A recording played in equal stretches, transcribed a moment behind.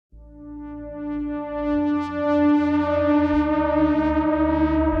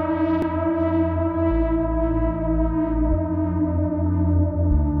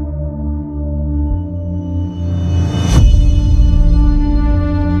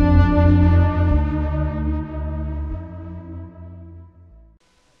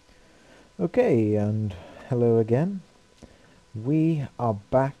Okay, and hello again. We are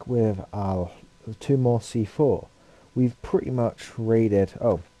back with our two more C4. We've pretty much raided...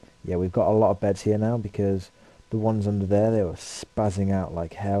 Oh, yeah, we've got a lot of beds here now because the ones under there, they were spazzing out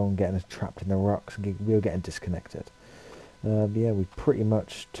like hell and getting us trapped in the rocks and we were getting disconnected. Yeah, we pretty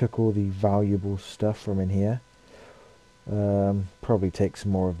much took all the valuable stuff from in here. Probably take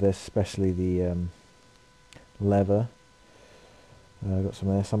some more of this, especially the leather. Got some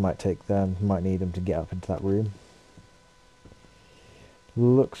of this. I might take them. Might need them to get up into that room.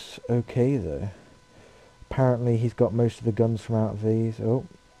 Looks okay though. Apparently he's got most of the guns from out of these. Oh,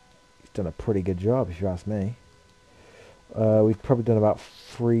 he's done a pretty good job if you ask me. We've probably done about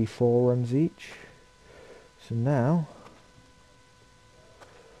 3-4 runs each. So now,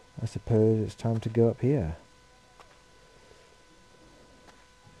 I suppose it's time to go up here.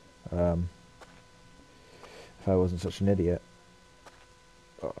 If I wasn't such an idiot.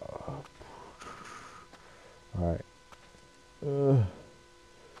 Alright.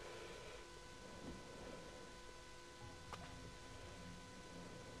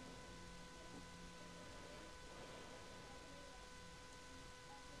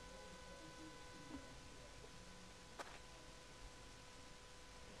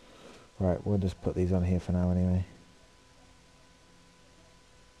 Right, we'll just put these on here for now anyway.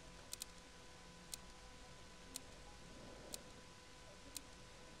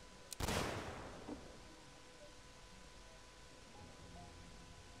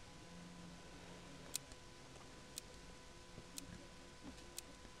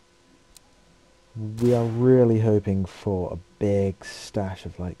 We are really hoping for a big stash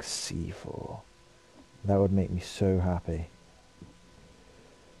of like C4. That would make me so happy.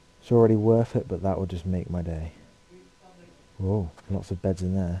 It's already worth it, but that would just make my day. Whoa, lots of beds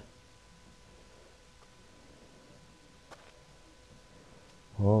in there.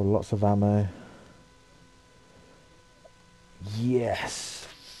 Oh, lots of ammo. Yes!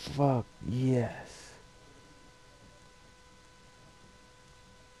 Fuck yes!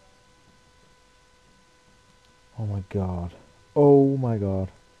 Oh my god. Oh my god.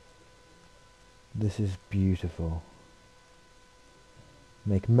 This is beautiful.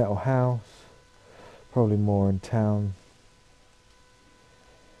 Make a metal house. Probably more in town.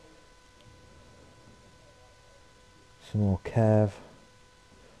 Some more cav.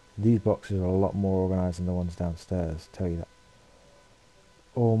 These boxes are a lot more organised than the ones downstairs, tell you that.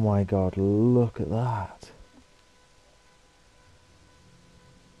 Oh my god, look at that.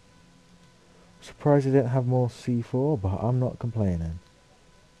 Surprised they didn't have more C4, but I'm not complaining.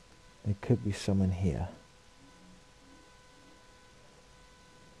 There could be some in here.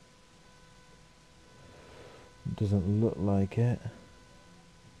 Doesn't look like it.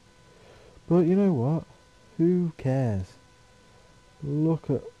 But you know what? Who cares? Look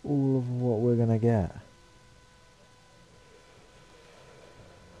at all of what we're going to get.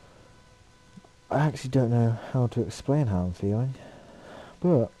 I actually don't know how to explain how I'm feeling.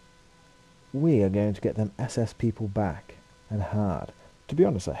 But we are going to get them SS people back. And hard. To be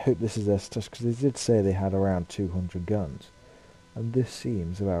honest, I hope this is their stuff, because they did say they had around 200 guns. And this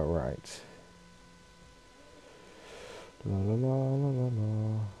seems about right. La la la la la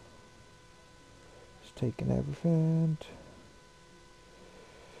la. Just taking everything.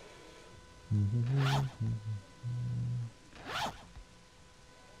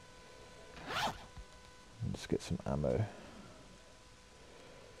 Let's get some ammo.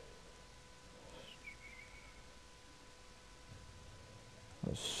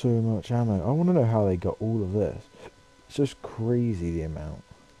 That's so much ammo. I want to know how they got all of this. It's just crazy the amount.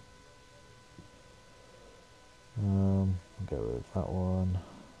 Go with that one.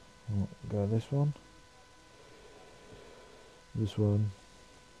 Go this one. This one.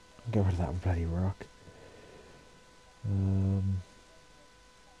 Get rid of that bloody rock.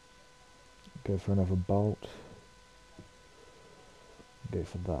 Go for another bolt. Go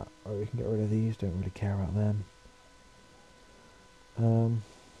for that. Or we can get rid of these. Don't really care about them.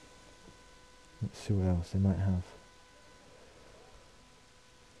 Let's see what else they might have.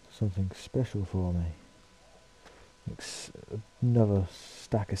 Something special for me. Another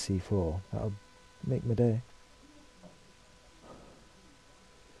stack of C4. That'll make my day.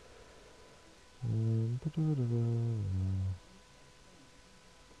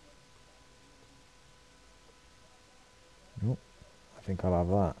 Nope. I think I'll have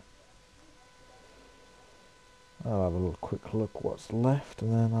that. I'll have a little quick look what's left,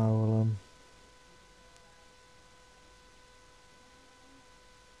 and then I will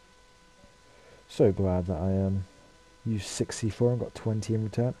so glad that I used 6 C4 and got 20 in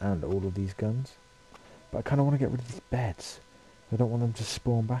return, and all of these guns. But I kind of want to get rid of these beds. I don't want them to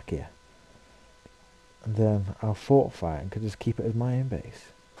spawn back here. and then I'll fortify it and could just keep it as my own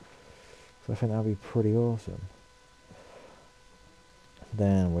base. So I think that'd be pretty awesome.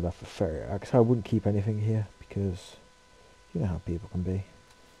 Then we'd have to ferry it out, 'cause I wouldn't keep anything here because you know how people can be.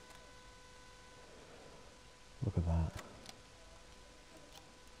 Look at that.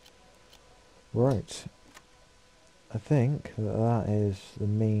 Right. I think that is the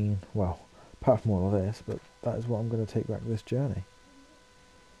main, well, apart from all of this, but that is what I'm going to take back this journey.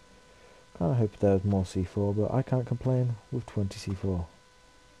 Kind of hope there's more C4, but I can't complain with 20 C4.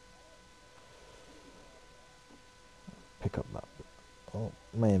 Pick up that. Oh,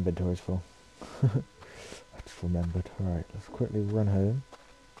 my inventory's full. I just remembered. Alright, let's quickly run home.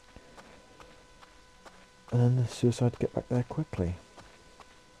 And then the suicide to get back there quickly.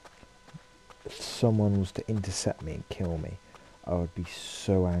 If someone was to intercept me and kill me, I would be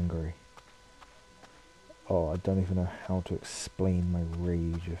so angry. Oh, I don't even know how to explain my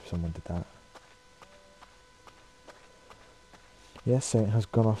rage if someone did that. Yes, Saint has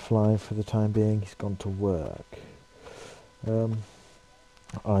gone offline for the time being. He's gone to work.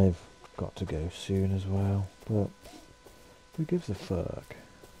 I've got to go soon as well, but who gives a fuck?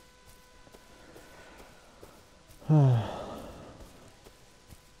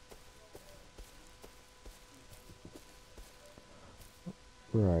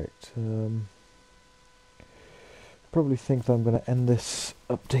 Right, probably think that I'm going to end this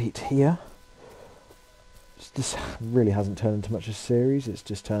update here. This really hasn't turned into much of a series, it's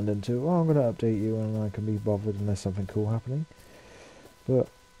just turned into, oh, I'm going to update you and I can be bothered when there's something cool happening. But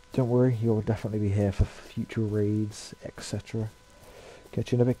don't worry, you'll definitely be here for future raids, etc.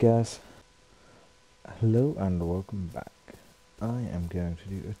 Catch you in a bit, guys. Hello and welcome back. I am going to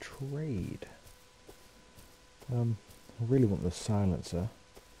do a trade. I really want the silencer,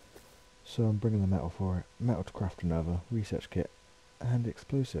 so I'm bringing the metal for it. Metal to craft another, research kit, and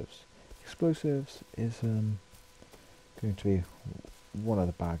explosives. Explosives is going to be one of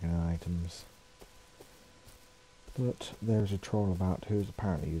the bargaining items. But there's a troll about who is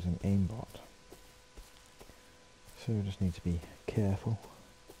apparently using aimbot. So we just need to be careful.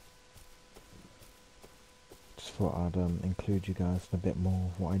 Just thought I'd include you guys in a bit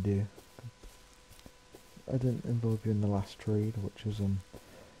more of what I do. I didn't involve you in the last trade, which was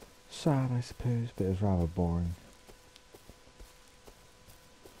sad I suppose, but it was rather boring.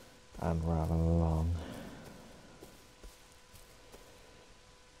 And rather long.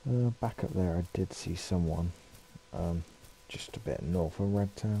 Back up there I did see someone, just a bit north of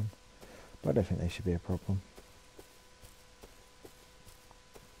Redtown, but I don't think they should be a problem.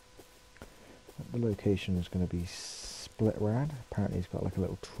 The location is going to be Split Rad. Apparently he's got like a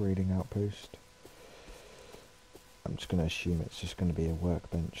little trading outpost. I'm just going to assume it's just going to be a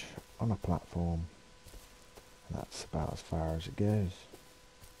workbench on a platform, and that's about as far as it goes.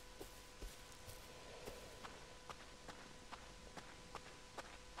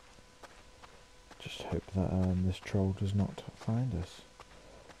 Just hope that this troll does not find us,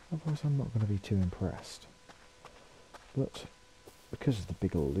 otherwise I'm not going to be too impressed. But because of the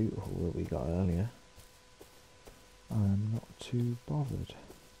big old loot haul that we got earlier, I'm not too bothered.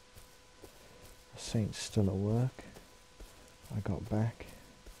 The Saint's still at work. I got back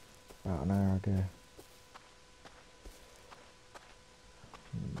about an hour ago.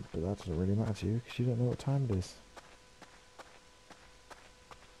 But that doesn't really matter to you because you don't know what time it is.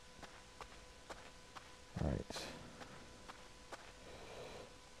 Right.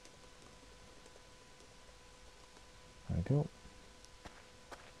 There we go.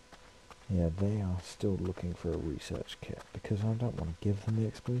 Yeah, they are still looking for a research kit because I don't want to give them the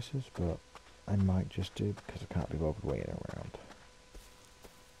explosives, but I might just do because I can't be bothered waiting around.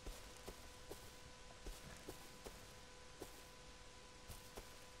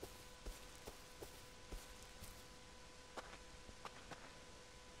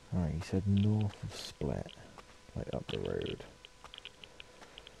 Alright, he said north of Split, like up the road.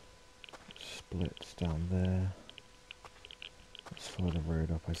 Split's down there. Let's follow the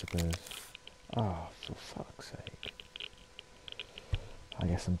road up, I suppose. Ah, oh, for fuck's sake. I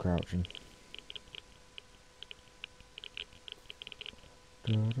guess I'm crouching.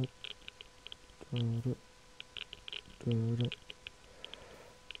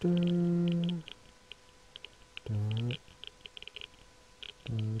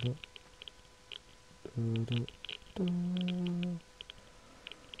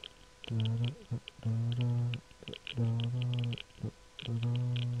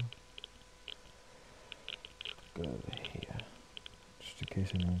 Go over here, just in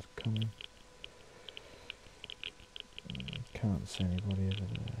case anyone's coming. Can't see anybody over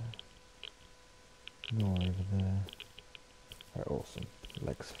there. Nor over there. Right, awesome.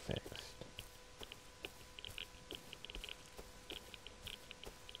 Legs fixed.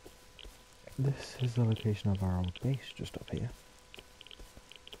 This is the location of our old base, just up here.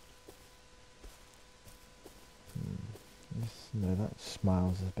 No, that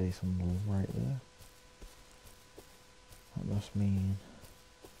smiles as base on the right there. That must mean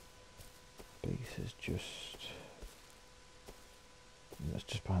base is just... That's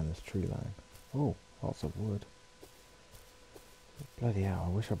just behind this tree line. Oh, lots of wood. Bloody hell, I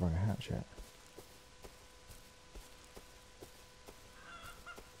wish I brought a hatchet.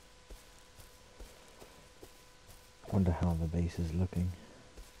 Wonder how the base is looking.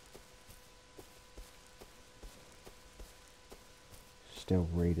 Still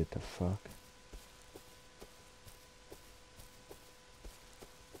raided to fuck.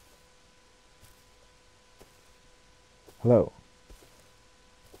 Hello.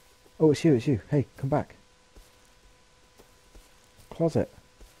 Oh, it's you. Hey, come back. Closet.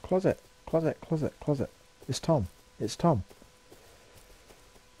 Closet. It's Tom.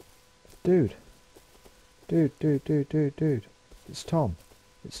 Dude. Dude. It's Tom.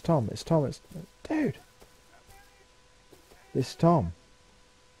 Dude.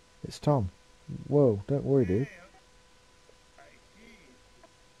 It's Tom. Whoa, don't worry, dude.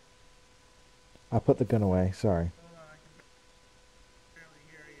 I put the gun away, sorry.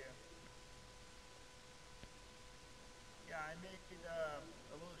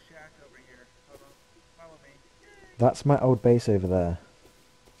 That's my old base over there.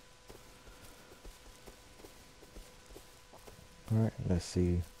 Alright, let's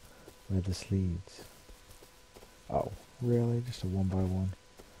see where this leads. Oh, really? Just a 1x1?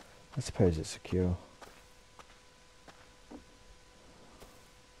 I suppose it's secure.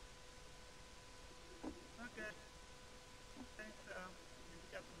 Okay. I think so.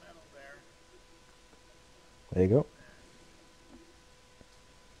 You've got the metal there. There you go.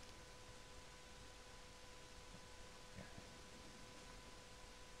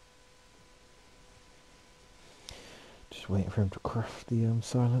 Just waiting for him to craft the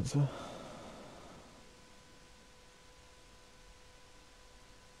silencer.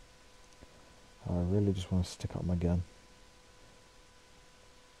 I really just want to stick up my gun.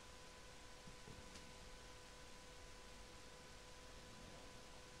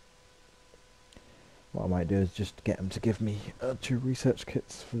 What I might do is just get him to give me 2 research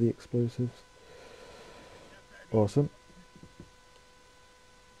kits for the explosives. Awesome.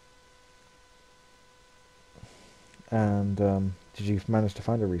 And did you manage to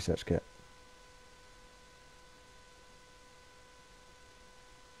find a research kit?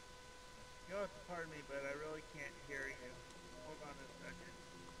 You'll have to pardon me, but I really can't hear you. Hold on a second.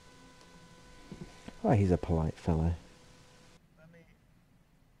 Oh, he's a polite fellow. Let me...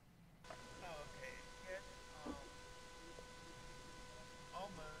 Oh, okay. Kit,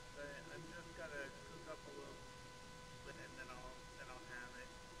 almost. I've just gotta cook up a little with it, then I'll have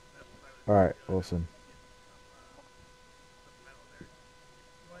it. That's what I was Alright, doing. awesome. Some metal there.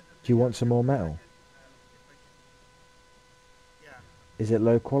 You want to just Do you hang want out some here more for a metal? second? If I can... Yeah. Is it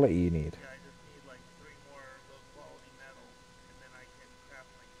low quality you need? Yeah, I just need like 3 more low quality metal, and then I can craft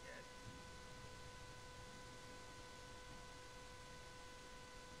my kit.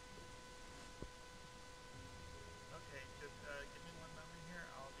 Okay, just give me one moment here.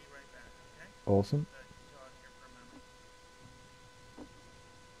 I'll be right back, okay? Awesome. Chill out here for a moment.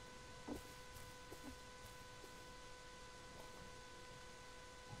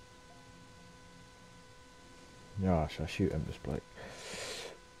 Gosh, I shoot him just like...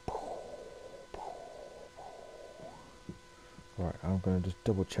 Right, I'm going to just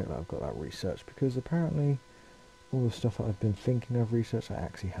double check that I've got that research, because apparently all the stuff that I've been thinking I've researched, I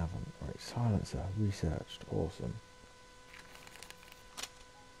actually haven't. Right, silencer, researched, awesome.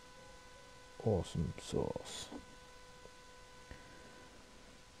 Awesome sauce.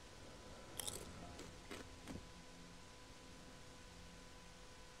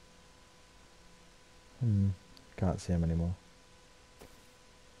 Can't see him anymore.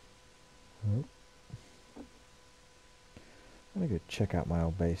 Oh. I'm gonna go check out my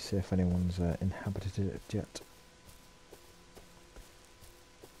old base, see if anyone's inhabited it yet.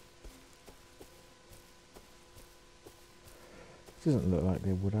 Doesn't look like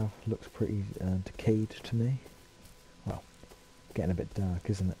they would have. Looks pretty decayed to me. Well, getting a bit dark,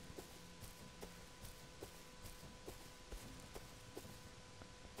 isn't it?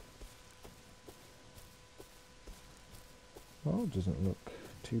 Well, it doesn't look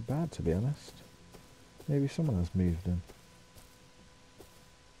too bad, to be honest. Maybe someone has moved in.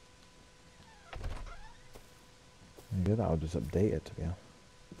 Maybe that'll just update it, to be honest.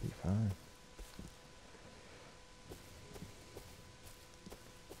 Be fine.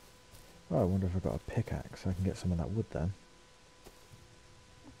 Oh, I wonder if I've got a pickaxe. I can get some of that wood then.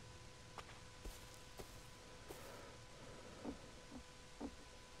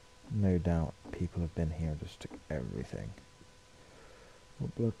 No doubt people have been here and just took everything.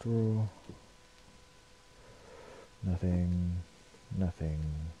 What blood draw? Nothing. Nothing.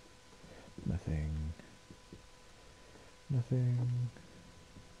 Nothing. Nothing.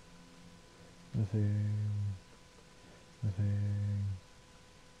 Nothing. Nothing.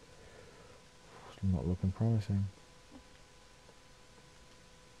 It's not looking promising.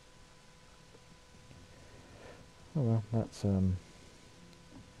 Oh well, that's a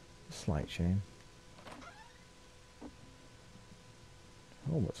slight shame.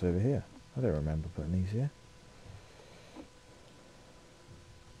 Oh, what's over here? I don't remember putting these here.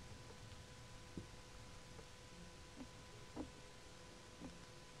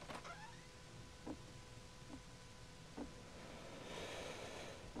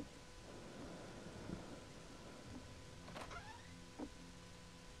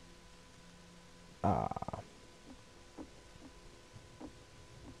 Ah.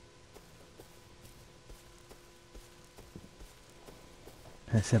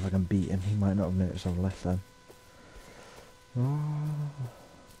 Let's see if I can beat him. He might not have noticed I've left then. Oh.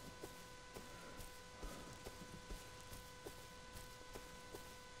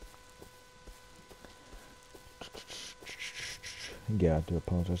 Yeah, I do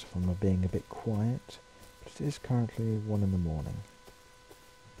apologise if I'm not being a bit quiet, but it is currently 1 in the morning.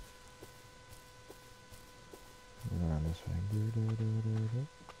 Around this way.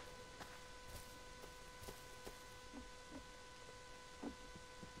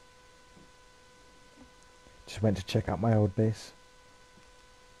 Just went to check out my old base.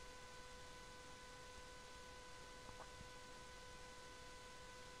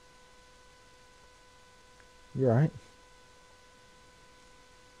 You alright?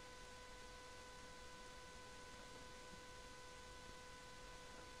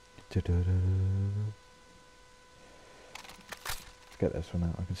 Get this one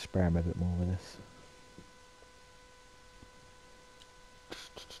out. I can spray him a bit more with this.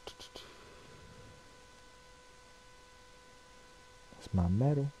 That's my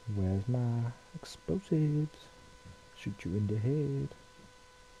metal. Where's my explosives? Shoot you in the head.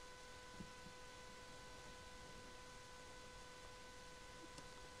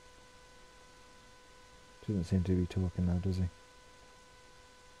 Doesn't seem to be talking now, does he?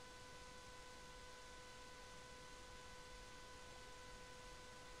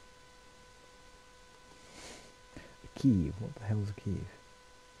 A Kiev. What the hell's a Kiev?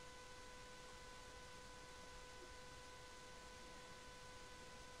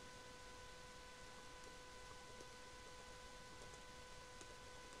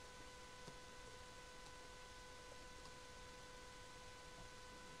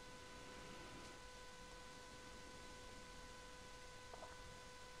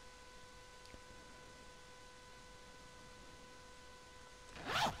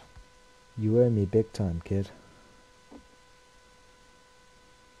 You owe me big time, kid.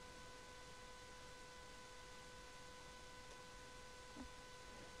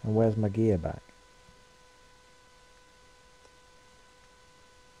 And where's my gear back?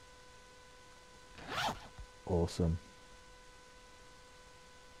 Awesome.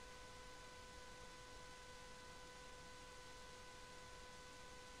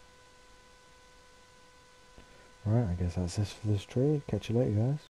 Alright, I guess that's this for this trade. Catch you later, guys.